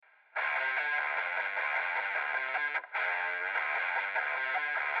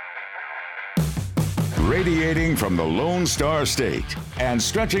Radiating from the Lone Star State and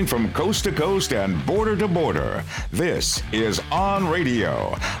stretching from coast to coast and border to border, this is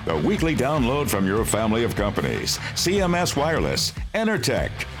OnRadio, the weekly download from your family of companies: CMS Wireless, Enertech,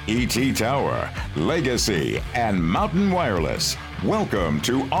 ET Tower, Legacy, and Mountain Wireless. Welcome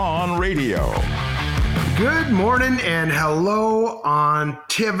to OnRadio. Good morning and hello,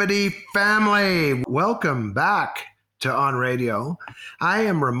 Ontivity family. Welcome back to OnRadio. I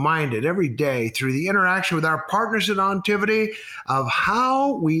am reminded every day through the interaction with our partners at Ontivity of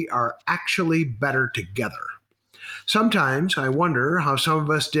how we are actually better together. Sometimes I wonder how some of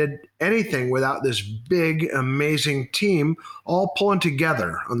us did anything without this big, amazing team all pulling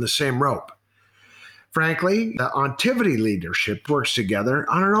together on the same rope. Frankly, the Ontivity leadership works together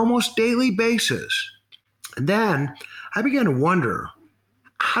on an almost daily basis. And then I began to wonder,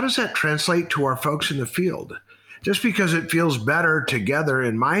 how does that translate to our folks in the field? Just because it feels better together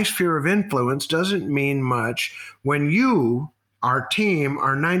in my sphere of influence doesn't mean much when you, our team,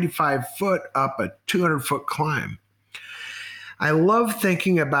 are 95 foot up a 200-foot climb. I love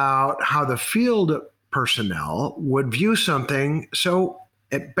thinking about how the field personnel would view something, so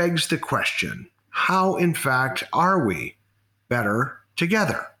it begs the question, how, in fact, are we better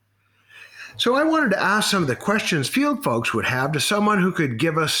together? So I wanted to ask some of the questions field folks would have to someone who could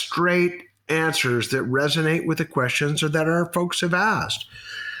give us straight answers that resonate with the questions or that our folks have asked.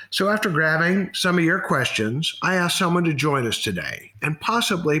 So after grabbing some of your questions, I asked someone to join us today and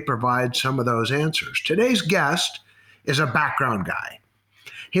possibly provide some of those answers. Today's guest is a background guy.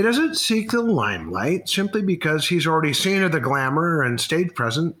 He doesn't seek the limelight simply because he's already seen the glamour and stage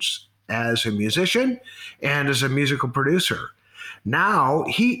presence as a musician and as a musical producer. Now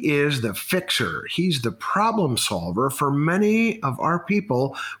he is the fixer. He's the problem solver for many of our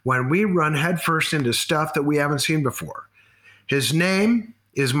people when we run headfirst into stuff that we haven't seen before. His name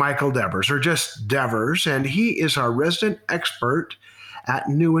is Michael Devers, or just Devers, and he is our resident expert at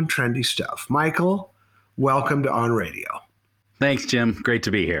new and trendy stuff. Michael, welcome to OnRadio. Thanks, Jim. Great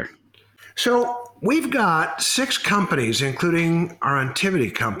to be here. So we've got 6 companies, including our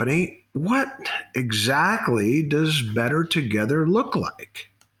Ontivity company. What exactly does better together look like?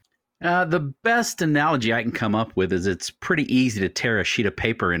 The best analogy I can come up with is it's pretty easy to tear a sheet of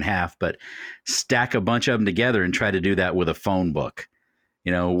paper in half, but stack a bunch of them together and try to do that with a phone book.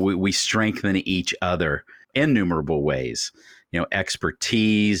 You know, we strengthen each other in innumerable ways. You know,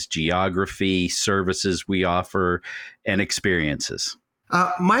 expertise, geography, services we offer, and experiences.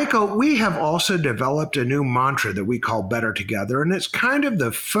 Michael, we have also developed a new mantra that we call Better Together, and it's kind of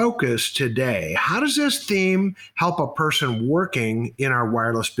the focus today. How does this theme help a person working in our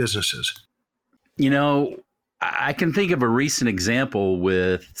wireless businesses? You know, I can think of a recent example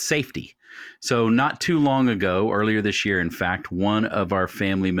with safety. So not too long ago, earlier this year, in fact, one of our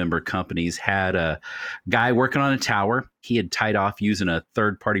family member companies had a guy working on a tower. He had tied off using a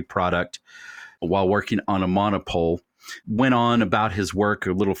third-party product while working on a monopole. Went on about his work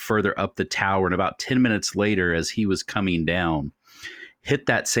a little further up the tower, and about 10 minutes later, as he was coming down, hit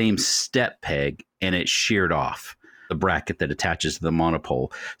that same step peg, and it sheared off the bracket that attaches to the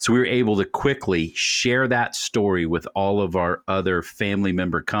monopole. So we were able to quickly share that story with all of our other family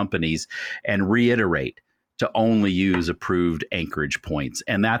member companies and reiterate to only use approved anchorage points.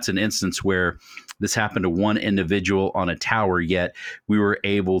 And that's an instance where this happened to one individual on a tower, yet we were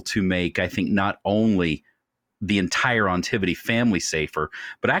able to make, I think, not only the entire Ontivity family safer,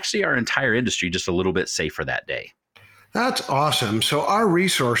 but actually our entire industry just a little bit safer that day. That's awesome. So our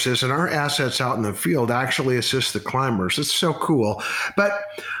resources and our assets out in the field actually assist the climbers. It's so cool. But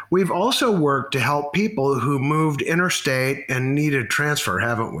we've also worked to help people who moved interstate and needed transfer,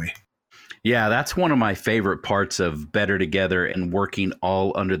 haven't we? Yeah, that's one of my favorite parts of Better Together and working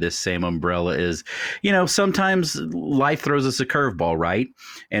all under this same umbrella is, you know, sometimes life throws us a curveball, right?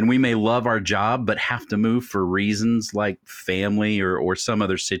 And we may love our job, but have to move for reasons like family or some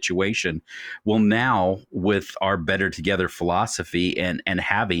other situation. Well, now with our Better Together philosophy and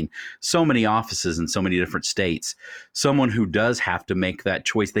having so many offices in so many different states, someone who does have to make that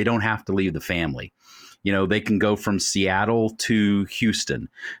choice, they don't have to leave the family. You know, they can go from Seattle to Houston.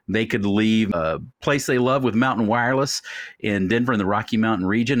 They could leave a place they love with Mountain Wireless in Denver in the Rocky Mountain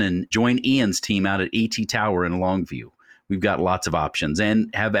region and join Ian's team out at ET Tower in Longview. We've got lots of options and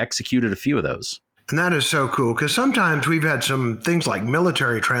have executed a few of those. And that is so cool because sometimes we've had some things like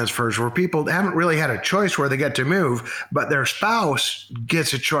military transfers where people haven't really had a choice where they get to move, but their spouse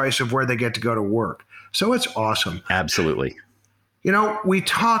gets a choice of where they get to go to work. So it's awesome. Absolutely. You know, we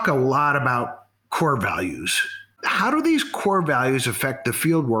talk a lot about core values. How do these core values affect the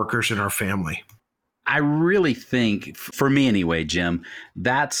field workers in our family? I really think, for me anyway, Jim,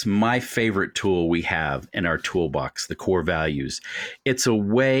 that's my favorite tool we have in our toolbox, the core values. It's a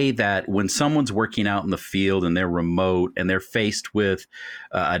way that when someone's working out in the field and they're remote and they're faced with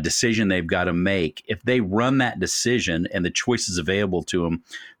a decision they've got to make, if they run that decision and the choices available to them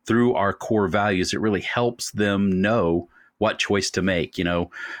through our core values, it really helps them know what choice to make.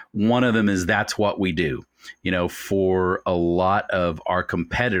 One of them is that's what we do. For a lot of our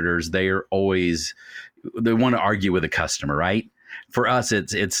competitors, they want to argue with a customer, right? For us,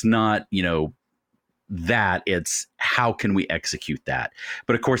 it's not, that, it's how can we execute that?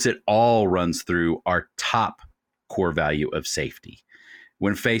 But of course, it all runs through our top core value of safety.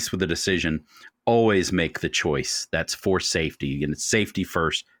 When faced with a decision, always make the choice that's for safety, and it's safety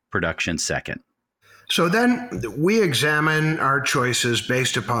first, production second. So then we examine our choices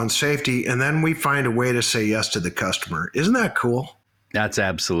based upon safety, and then we find a way to say yes to the customer. Isn't that cool? That's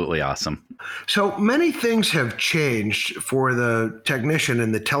absolutely awesome. So many things have changed for the technician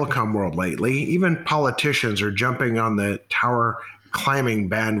in the telecom world lately. Even politicians are jumping on the tower climbing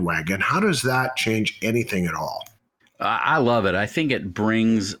bandwagon. How does that change anything at all? I love it. I think it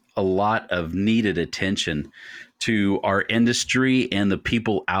brings a lot of needed attention to our industry and the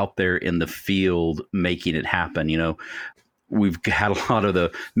people out there in the field making it happen. We've had a lot of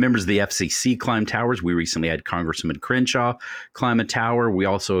the members of the FCC climb towers. We recently had Congressman Crenshaw climb a tower. We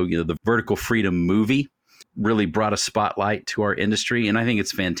also, the Vertical Freedom movie really brought a spotlight to our industry. And I think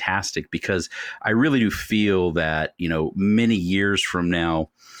it's fantastic because I really do feel that, many years from now,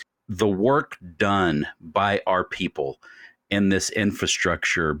 the work done by our people in this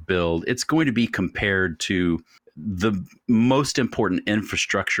infrastructure build, it's going to be compared to the most important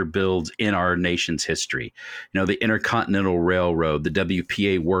infrastructure builds in our nation's history. The Intercontinental Railroad, the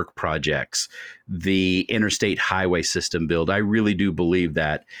WPA work projects, the interstate highway system build. I really do believe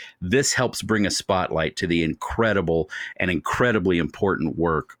that this helps bring a spotlight to the incredible and incredibly important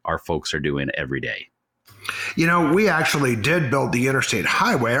work our folks are doing every day. We actually did build the interstate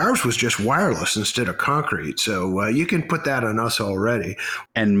highway. Ours was just wireless instead of concrete. So you can put that on us already.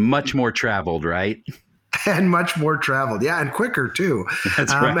 And much more traveled, right? And much more traveled. Yeah, and quicker too.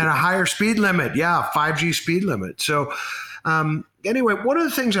 That's right. And a higher speed limit. Yeah, 5G speed limit. So anyway, one of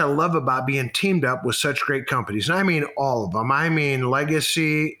the things I love about being teamed up with such great companies, and I mean all of them, I mean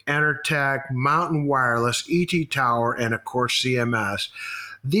Legacy, Entertech, Mountain Wireless, ET Tower, and of course CMS.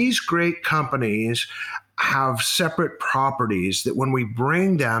 These great companies have separate properties that when we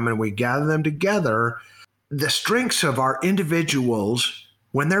bring them and we gather them together, the strengths of our individuals,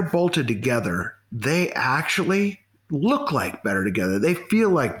 when they're bolted together, they actually look like better together. They feel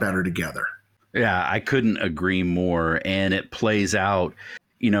like better together. Yeah, I couldn't agree more. And it plays out,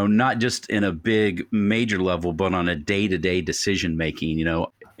 not just in a big major level, but on a day-to-day decision making.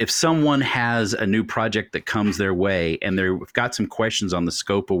 If someone has a new project that comes their way and they've got some questions on the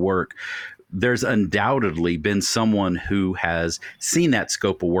scope of work, there's undoubtedly been someone who has seen that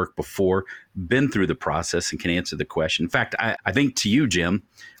scope of work before, been through the process, and can answer the question. In fact, I think to you, Jim,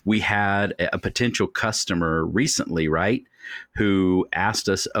 we had a potential customer recently, right, who asked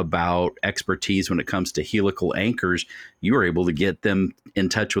us about expertise when it comes to helical anchors. You were able to get them in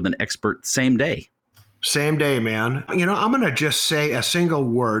touch with an expert same day. Same day, man. I'm going to just say a single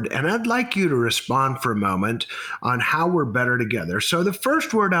word, and I'd like you to respond for a moment on how we're better together. So the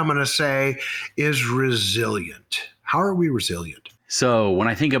first word I'm going to say is resilient. How are we resilient? So when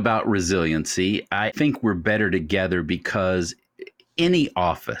I think about resiliency, I think we're better together because any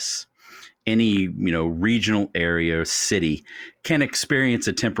office, any regional area, city can experience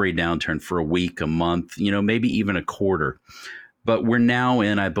a temporary downturn for a week, a month, maybe even a quarter. But we're now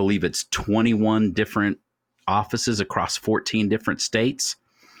in, I believe it's 21 different offices across 14 different states.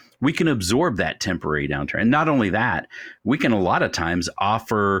 We can absorb that temporary downturn. And not only that, we can a lot of times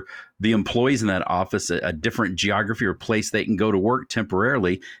offer the employees in that office a different geography or place they can go to work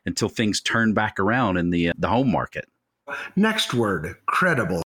temporarily until things turn back around in the home market. Next word,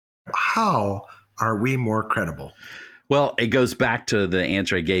 credible. How are we more credible? Well, it goes back to the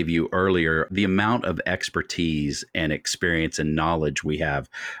answer I gave you earlier. The amount of expertise and experience and knowledge we have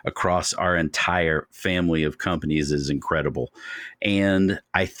across our entire family of companies is incredible. And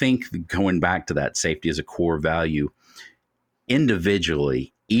I think going back to that, safety is a core value.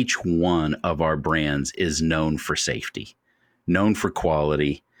 Individually, each one of our brands is known for safety, known for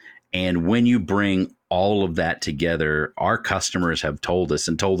quality. And when you bring all of that together, our customers have told us,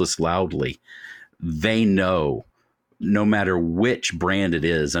 and told us loudly, they know no matter which brand it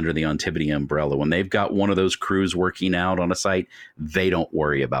is under the Ontivity umbrella, when they've got one of those crews working out on a site, they don't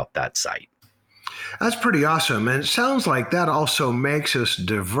worry about that site. That's pretty awesome. And it sounds like that also makes us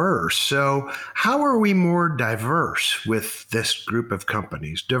diverse. So, how are we more diverse with this group of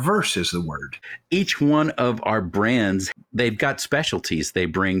companies? Diverse is the word. Each one of our brands, they've got specialties they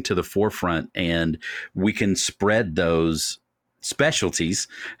bring to the forefront, and we can spread those specialties,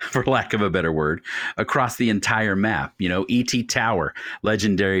 for lack of a better word, across the entire map. ET Tower,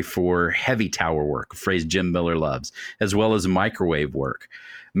 legendary for heavy tower work, a phrase Jim Miller loves, as well as microwave work.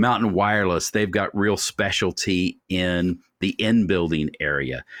 Mountain Wireless, they've got real specialty in the in-building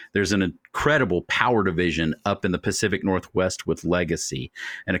area. There's an incredible power division up in the Pacific Northwest with Legacy.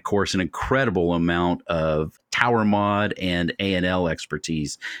 And of course, an incredible amount of tower mod and A&L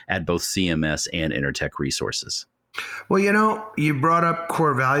expertise at both CMS and Intertech Resources. Well, you brought up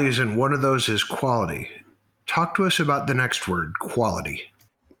core values, and one of those is quality. Talk to us about the next word, quality.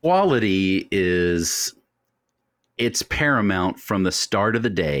 Quality it's paramount from the start of the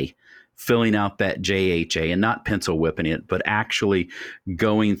day, filling out that JHA and not pencil whipping it, but actually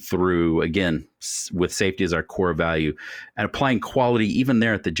going through, again, with safety as our core value, and applying quality even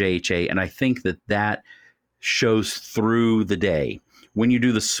there at the JHA. And I think that shows through the day. When you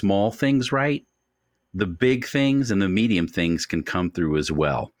do the small things right, the big things and the medium things can come through as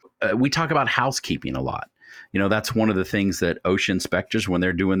well. We talk about housekeeping a lot. That's one of the things that OSHA inspectors, when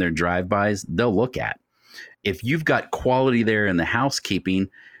they're doing their drive-bys, they'll look at. If you've got quality there in the housekeeping,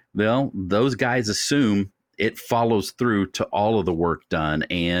 well, those guys assume it follows through to all of the work done.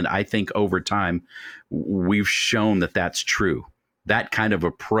 And I think over time, we've shown that that's true. That kind of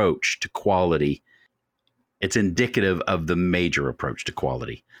approach to quality, it's indicative of the major approach to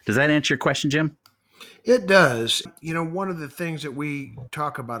quality. Does that answer your question, Jim? It does. One of the things that we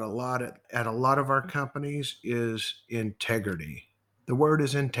talk about a lot at a lot of our companies is integrity. The word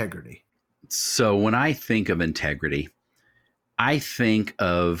is integrity. So when I think of integrity, I think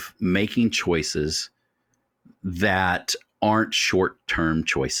of making choices that aren't short-term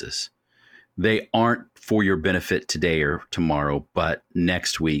choices. They aren't for your benefit today or tomorrow, but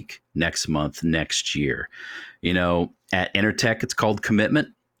next week, next month, next year. At Intertech, it's called commitment.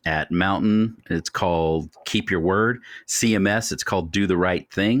 At Mountain, it's called keep your word. CMS, it's called do the right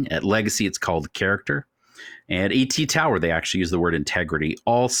thing. At Legacy, it's called character. And ET Tower, they actually use the word integrity,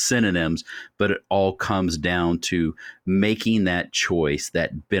 all synonyms, but it all comes down to making that choice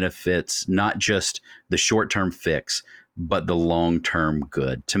that benefits not just the short-term fix, but the long-term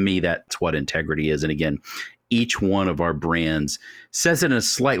good. To me, that's what integrity is. And again, each one of our brands says it in a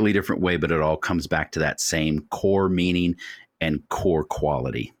slightly different way, but it all comes back to that same core meaning and core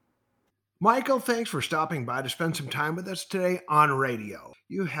quality. Michael, thanks for stopping by to spend some time with us today on radio.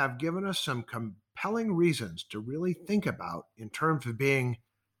 You have given us some compelling reasons to really think about in terms of being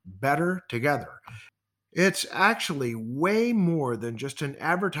better together. It's actually way more than just an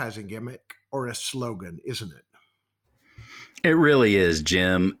advertising gimmick or a slogan, isn't it? It really is,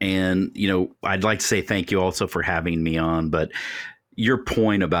 Jim. And, I'd like to say thank you also for having me on, but your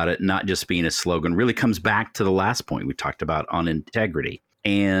point about it not just being a slogan really comes back to the last point we talked about on integrity.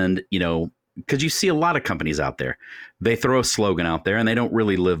 And, because you see a lot of companies out there, they throw a slogan out there and they don't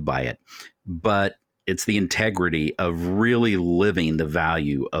really live by it. But it's the integrity of really living the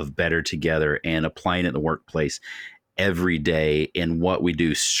value of better together and applying it in the workplace every day in what we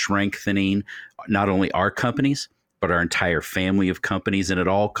do, strengthening not only our companies, but our entire family of companies. And it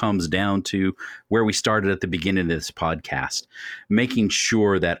all comes down to where we started at the beginning of this podcast, making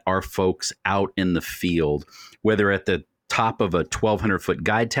sure that our folks out in the field, whether at the top of a 1,200-foot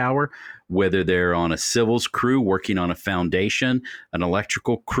guide tower, whether they're on a civils crew working on a foundation, an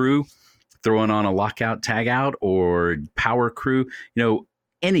electrical crew, throwing on a lockout, tagout, or power crew,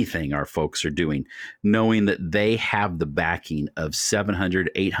 anything our folks are doing, knowing that they have the backing of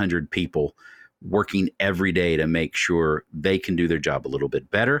 700, 800 people working every day to make sure they can do their job a little bit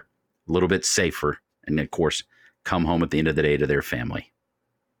better, a little bit safer, and of course, come home at the end of the day to their family.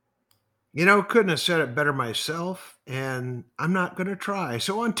 Couldn't have said it better myself, and I'm not going to try.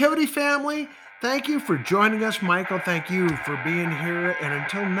 So, Ontivity family, thank you for joining us. Michael, thank you for being here. And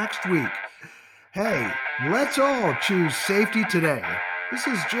until next week, hey, let's all choose safety today. This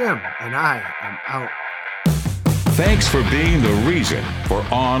is Jim, and I am out. Thanks for being the reason for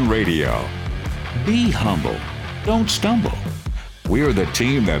On Radio. Be humble. Don't stumble. We're the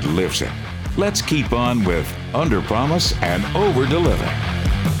team that lives it. Let's keep on with under promise and over deliver.